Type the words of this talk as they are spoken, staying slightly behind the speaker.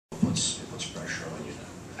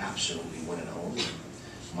absolutely win at home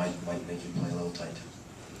might make you play a little tight.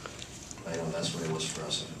 I know that's what it was for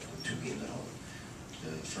us with 2 games at home.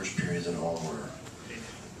 The first periods at home were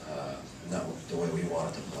not the way we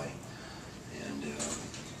wanted to play, and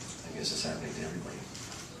I guess it's happening to everybody.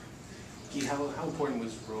 Guy, how important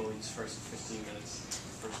was Rolly's first 15 minutes,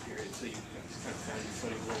 first period, so you kind of found your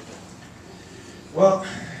footing a little bit? Well,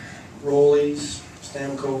 Rolly's,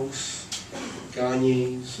 Stamkos,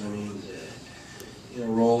 Gagne's, I mean,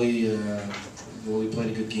 Rolly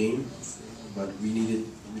played a good game, but we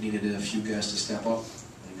needed a few guys to step up,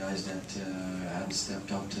 the guys that hadn't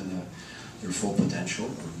stepped up to their full potential,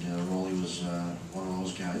 and Rolly was one of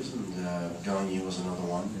those guys, and Gagne was another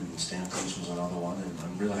one, and Stamkos was another one, and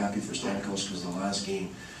I'm really happy for Stamkos because the last game,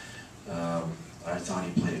 I thought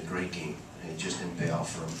he played a great game, and it just didn't pay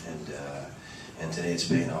off for him, and today it's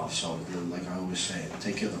paying off. So, like I always say,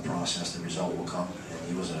 take care of the process, the result will come, and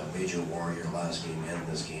he was a major warrior last game and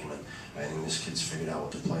this game, and I think this kid's figured out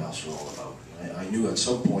what the playoffs are all about. I knew at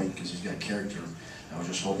some point, because he's got character, I was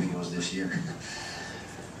just hoping it was this year.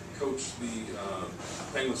 Coach, the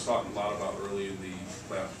Penguins talked a lot about early in the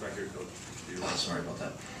playoffs. Back here, Coach. Oh, sorry about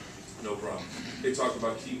that. No problem. They talked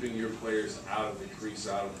about keeping your players out of the crease,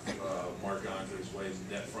 out of Marc-Andre's way,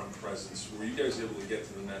 net front presence. Were you guys able to get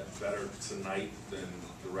to the net better tonight than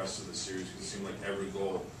the rest of the series? Because it seemed like every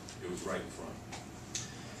goal, it was right in front.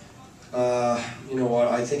 You know what,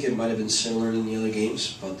 I think it might have been similar in the other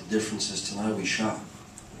games, but the difference is tonight we shot.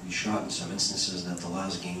 We shot in some instances that the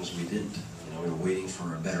last games we didn't. We were waiting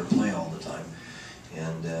for a better play all the time,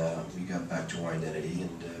 and we got back to our identity,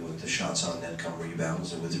 and with the shots on net come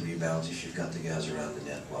rebounds, and with the rebounds, if you've got the guys around the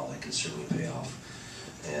net, well, that can certainly pay off,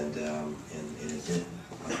 and it did.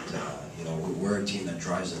 But, we're a team that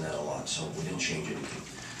drives the net a lot, so we didn't change anything.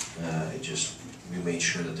 We made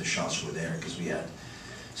sure that the shots were there, because we had,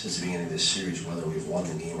 since the beginning of this series, whether we've won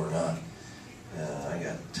the game or not, I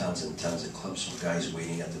got tons and tons of clips of guys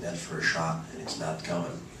waiting at the net for a shot, and it's not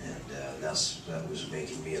coming, and that was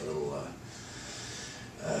making me a little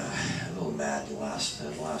mad the last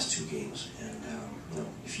 2 games. And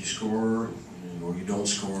if you score or you don't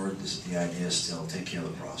score, the idea is still take care of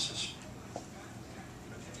the process.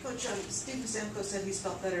 Coach, Steven Stamkos said he's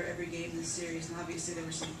felt better every game this series, and obviously there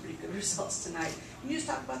were some pretty good results tonight. Can you just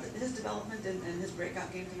talk about his development and his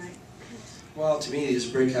breakout game tonight? Well, to me, his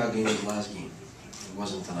breakout game was the last game. It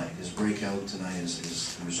wasn't tonight. His breakout tonight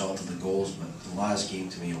is the result of the goals, but the last game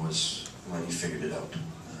to me was when he figured it out.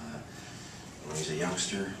 He's a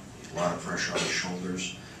youngster, a lot of pressure on his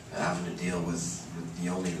shoulders, having to deal with the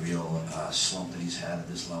only real slump that he's had at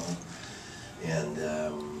this level, and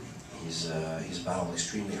he's battled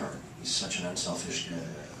extremely hard. He's such an unselfish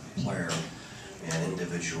player and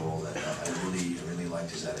individual that I really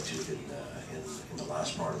liked his attitude in the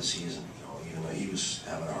last part of the season. Even though he was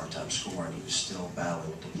having a hard time scoring, he was still battling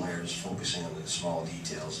with the players, focusing on the small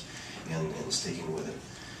details and sticking with it.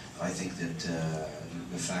 I think that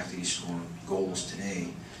the fact that he scored goals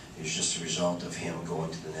today is just a result of him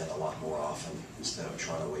going to the net a lot more often instead of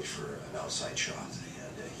trying to wait for an outside shot.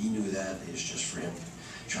 And he knew that. It's just for him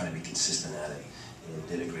trying to be consistent at it, and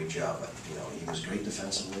did a great job. But he was great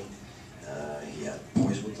defensively. He had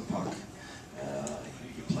poise with the puck.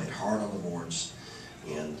 He played hard on the boards,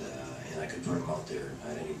 and I could put him out there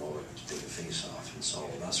at any moment to take a face-off. And so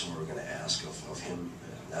that's what we're going to ask of him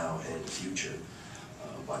now and in the future.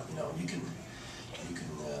 But you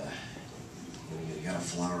got a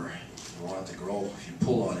flower. You want it to grow. If you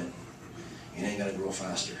pull on it, it ain't going to grow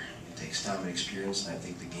faster. It takes time and experience, and I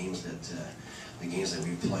think the games that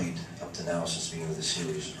we've played up to now since the beginning of the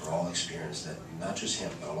series are all experience that not just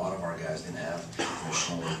him, but a lot of our guys didn't have. They're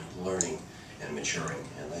slowly learning and maturing.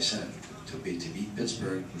 And I said, to beat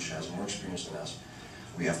Pittsburgh, which has more experience than us,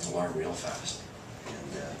 we have to learn real fast,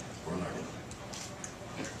 and we're learning.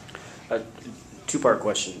 Two-part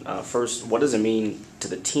question. First, what does it mean to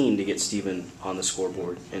the team to get Steven on the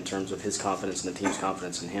scoreboard in terms of his confidence and the team's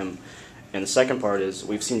confidence in him? And the second part is,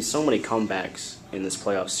 we've seen so many comebacks in this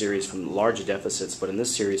playoff series from large deficits, but in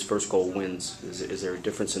this series, first goal wins. Is there a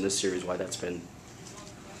difference in this series why that's been?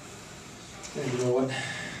 Yeah, you know what?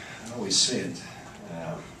 I always say it.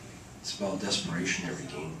 It's about desperation every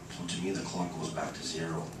game. So to me, the clock goes back to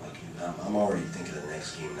 0. Like, I'm already thinking of the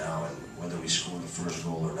next game now, and whether we score the first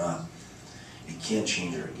goal or not, it can't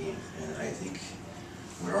change our game. And I think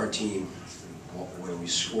with our team, when we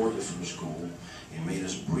scored the first goal, it made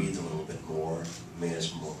us breathe a little bit more, made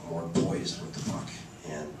us more poised with the puck,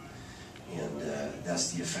 and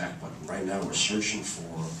that's the effect. But right now, we're searching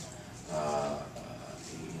for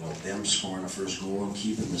them scoring the first goal and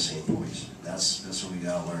keeping the same poise. That's what we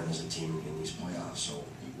got to learn as a team in these playoffs. So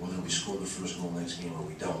whether we score the first goal next game or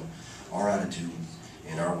we don't, our attitude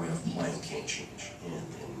and our way of playing can't change.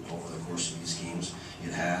 And over the course of these games,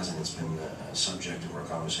 it has, and it's been a subject of our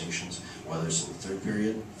conversations, whether it's in the third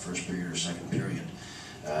period, first period, or second period.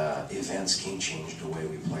 Events can't change the way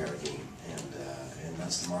we play our game, and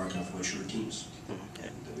that's the mark of mature teams.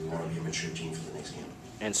 And we want to be a mature team for the next game.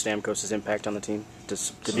 And Stamkos' impact on the team,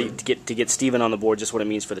 to get Steven on the board, just what it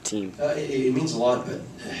means for the team. It means a lot, but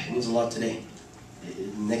it means a lot today.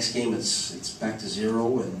 Next game, it's back to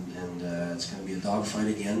 0, and it's going to be a dogfight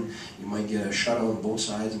again. You might get a shutout on both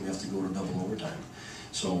sides, and we have to go to double overtime.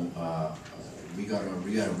 So we got to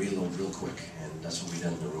reload real quick, and that's what we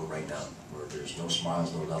done in the room right now, where there's no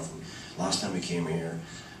smiles, no nothing. Last time we came here,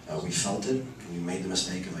 we felt it. We made the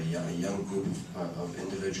mistake of a young group of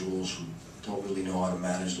individuals who don't really know how to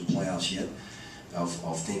manage the playoffs yet,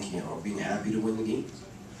 of thinking or being happy to win the game.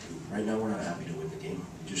 Right now, we're not happy to win the game.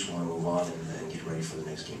 We just want to move on and get ready for the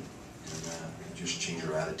next game. And just change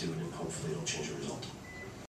our attitude, and hopefully it'll change the result.